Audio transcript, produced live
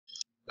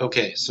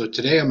Okay, so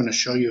today I'm going to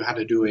show you how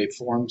to do a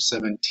Form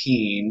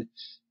 17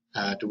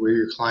 to where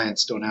your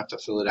clients don't have to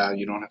fill it out.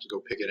 You don't have to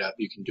go pick it up.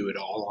 You can do it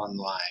all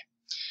online.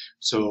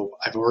 So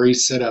I've already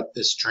set up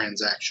this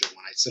transaction.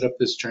 When I set up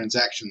this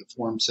transaction, the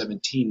Form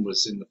 17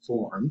 was in the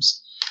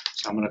forms.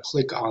 So I'm going to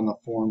click on the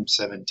Form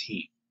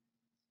 17.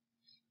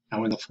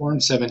 Now when the Form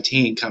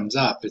 17 comes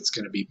up, it's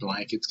going to be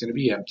blank. It's going to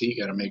be empty.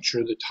 You got to make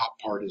sure the top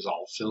part is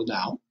all filled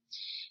out.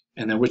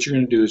 And then what you're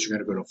going to do is you're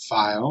going to go to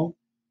File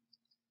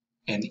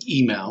and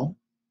Email.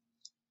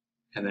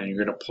 And then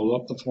you're going to pull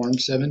up the Form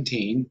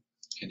 17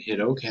 and hit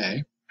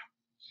OK.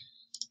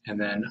 And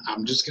then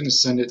I'm just going to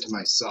send it to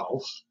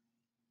myself.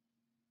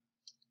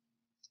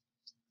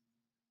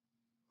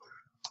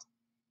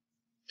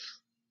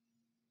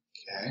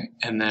 Okay.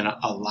 And then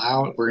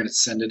we're going to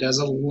send it as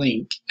a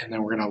link, and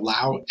then we're going to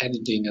allow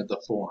editing of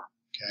the form.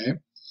 Okay.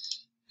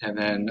 And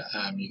then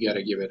you got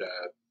to give it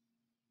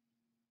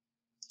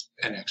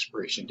an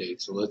expiration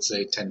date. So let's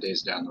say 10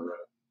 days down the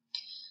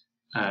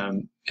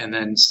road. And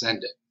then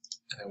send it.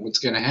 And what's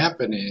going to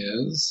happen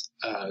is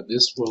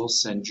this will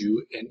send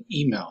you an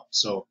email.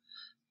 So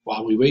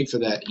while we wait for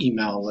that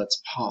email,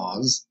 let's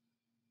pause.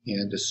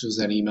 And as soon as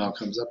that email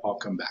comes up, I'll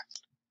come back.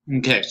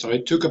 Okay, so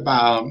it took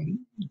about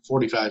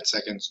 45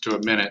 seconds to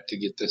a minute to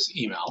get this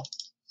email.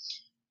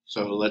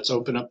 So let's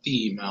open up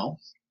the email.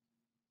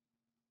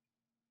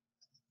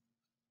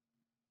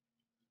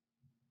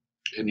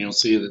 And you'll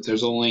see that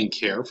there's a link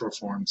here for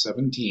Form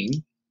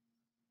 17.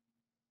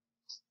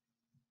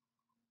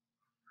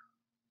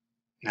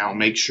 Now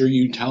make sure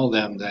you tell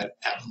them that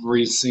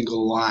every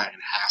single line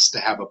has to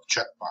have a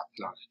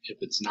checkbox on it. If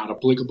it's not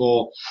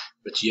applicable,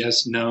 if it's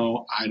yes,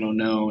 no, I don't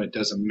know, it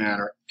doesn't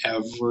matter.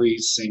 Every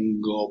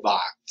single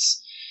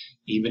box,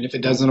 even if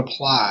it doesn't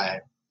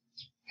apply,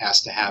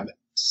 has to have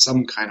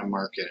some kind of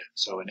mark in it.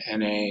 So an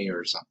NA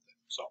or something.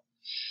 So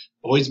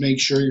always make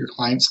sure your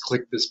clients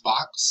click this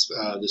box.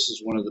 This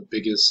is one of the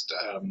biggest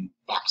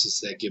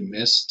boxes that get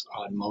missed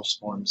on most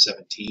Form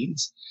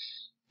 17s.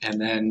 And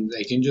then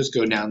they can just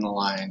go down the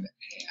line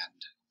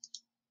and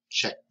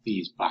check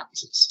these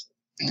boxes.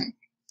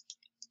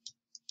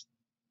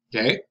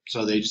 Okay,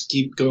 so they just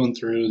keep going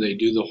through, they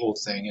do the whole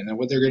thing, and then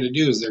what they're going to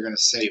do is they're going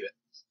to save it.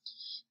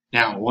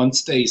 Now,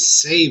 once they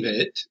save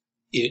it,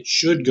 it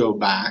should go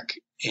back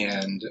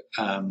and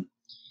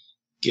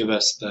give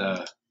us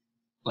the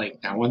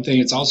link. Now, one thing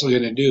it's also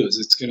going to do is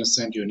it's going to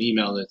send you an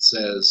email that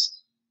says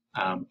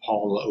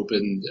Paul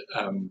opened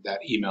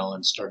that email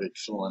and started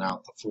filling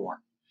out the form.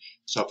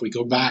 So if we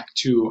go back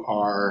to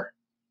our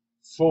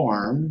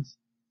form,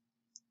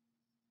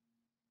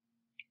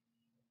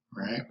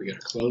 right, we got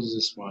to close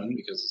this one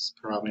because it's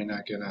probably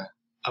not going to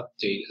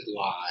update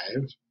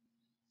live.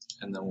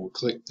 And then we'll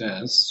click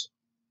this.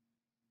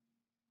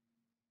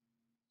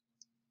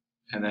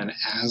 And then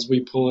as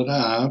we pull it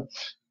up,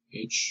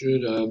 it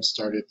should have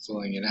started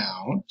filling it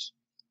out.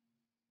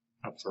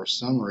 But for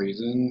some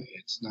reason,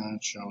 it's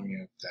not showing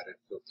it that it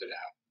filled it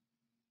out.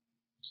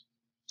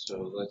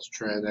 So let's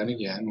try that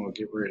again. We'll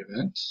get rid of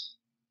it.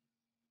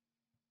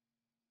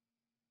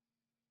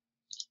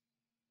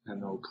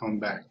 And we'll come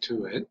back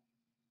to it.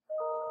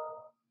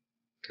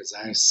 Because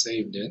I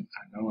saved it.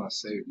 I know I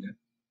saved it.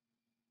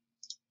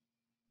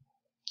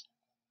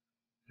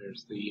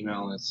 There's the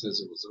email that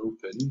says it was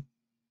open.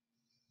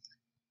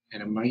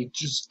 And it might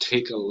just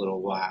take a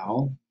little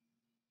while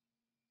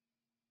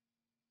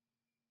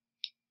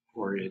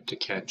for it to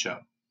catch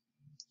up.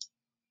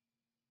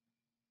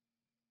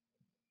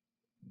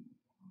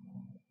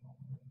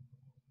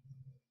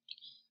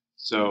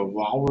 So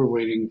while we're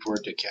waiting for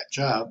it to catch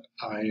up,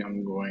 I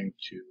am going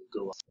to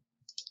go up.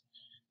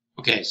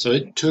 Okay, so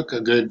it took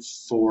a good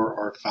 4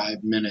 or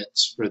 5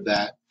 minutes for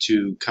that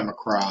to come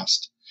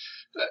across.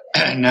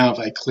 Now if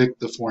I click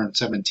the Form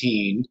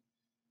 17,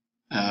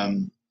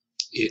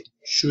 it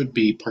should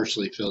be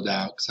partially filled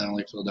out because I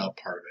only filled out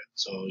part of it.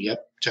 So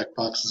yep,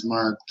 checkbox is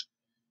marked.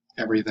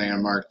 Everything I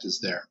marked is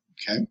there.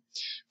 Okay,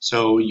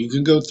 so you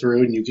can go through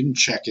and you can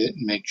check it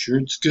and make sure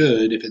it's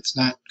good. If it's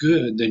not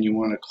good, then you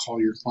want to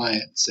call your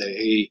client and say,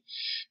 hey,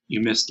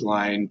 you missed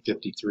line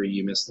 53,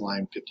 you missed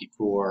line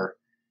 54.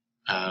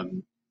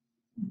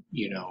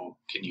 You know,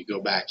 can you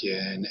go back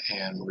in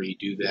and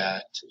redo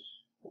that?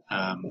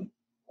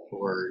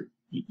 Or,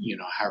 you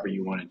know, however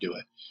you want to do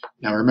it.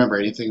 Now remember,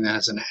 anything that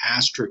has an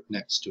asterisk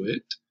next to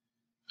it,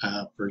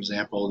 for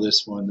example,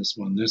 this one, this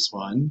one, this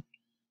one,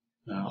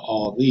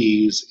 all of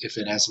these, if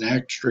it has an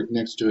asterisk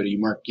next to it, you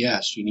mark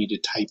yes, you need to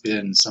type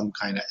in some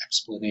kind of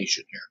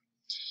explanation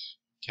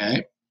here.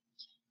 Okay?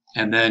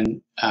 And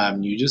then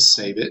you just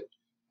save it.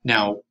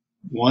 Now,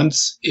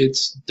 once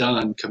it's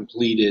done,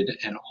 completed,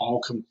 and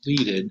all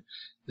completed,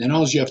 then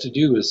all you have to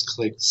do is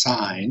click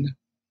sign.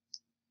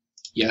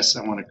 Yes,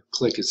 I want to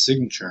click a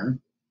signature.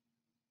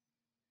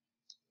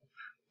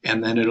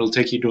 And then it'll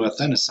take you to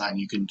Authentisign.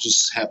 You can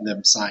just have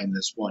them sign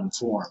this one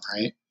form,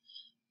 right?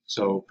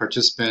 So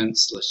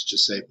participants, let's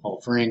just say Paul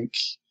Frank,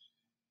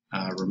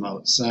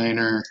 remote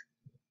signer.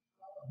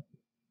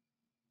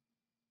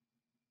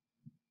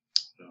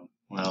 So,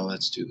 well,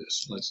 let's do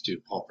this. Let's do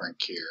Paul Frank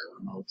here,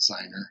 remote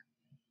signer.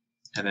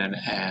 And then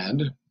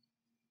add.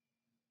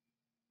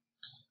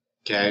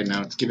 Okay,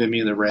 now it's giving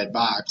me the red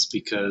box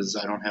because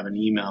I don't have an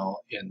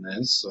email in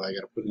this, so I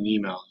got to put an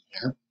email in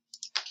there.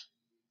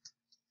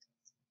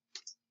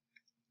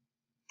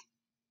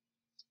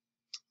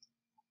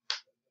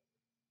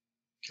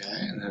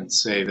 Okay, and then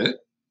save it,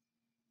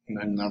 and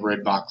then the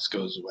red box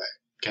goes away.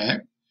 Okay,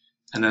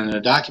 and then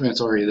the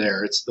document's already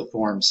there. It's the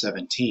Form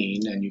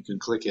 17, and you can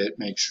click it,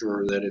 make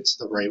sure that it's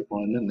the right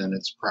one, and then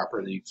it's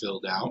properly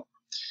filled out.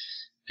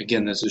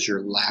 Again, this is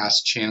your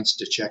last chance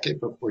to check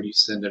it before you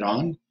send it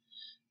on,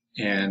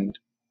 and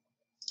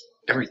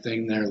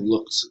everything there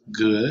looks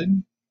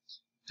good.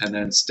 And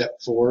then step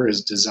 4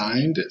 is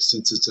designed.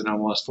 Since it's an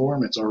MLS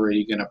form, it's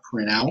already going to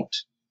print out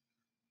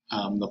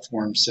the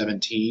Form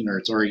 17, or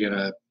it's already going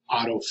to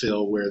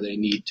autofill where they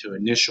need to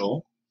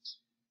initial.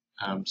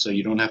 So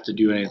you don't have to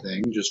do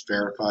anything, just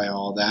verify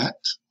all that.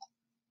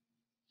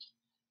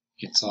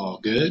 It's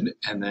all good,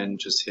 and then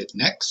just hit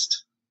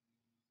next.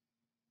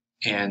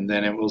 And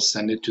then it will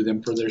send it to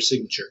them for their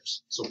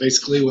signatures. So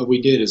basically what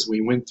we did is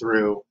we went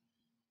through,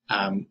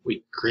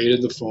 we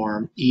created the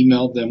form,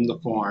 emailed them the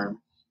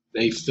form,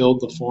 they filled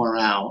the form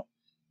out.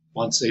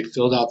 Once they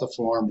filled out the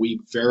form, we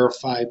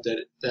verified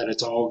that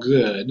it's all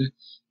good,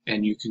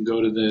 and you can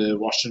go to the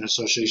Washington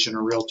Association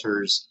of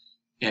Realtors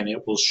and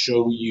it will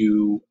show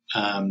you,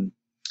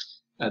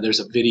 there's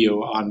a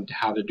video on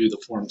how to do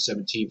the Form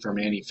 17 from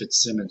Annie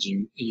Fitzsimmons.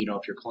 You know,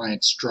 if your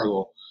clients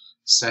struggle,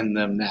 send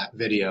them that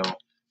video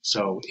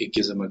so it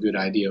gives them a good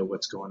idea of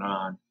what's going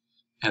on.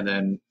 And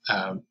then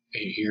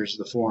hey, here's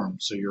the form,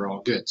 so you're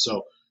all good.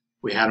 So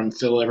we had them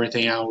fill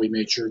everything out, we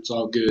made sure it's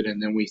all good,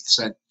 and then we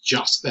sent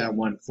just that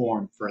one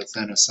form for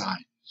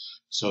Authentisign.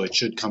 So it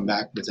should come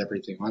back with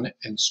everything on it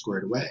and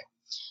squared away.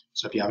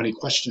 So if you have any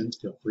questions,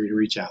 feel free to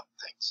reach out.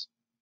 Thanks.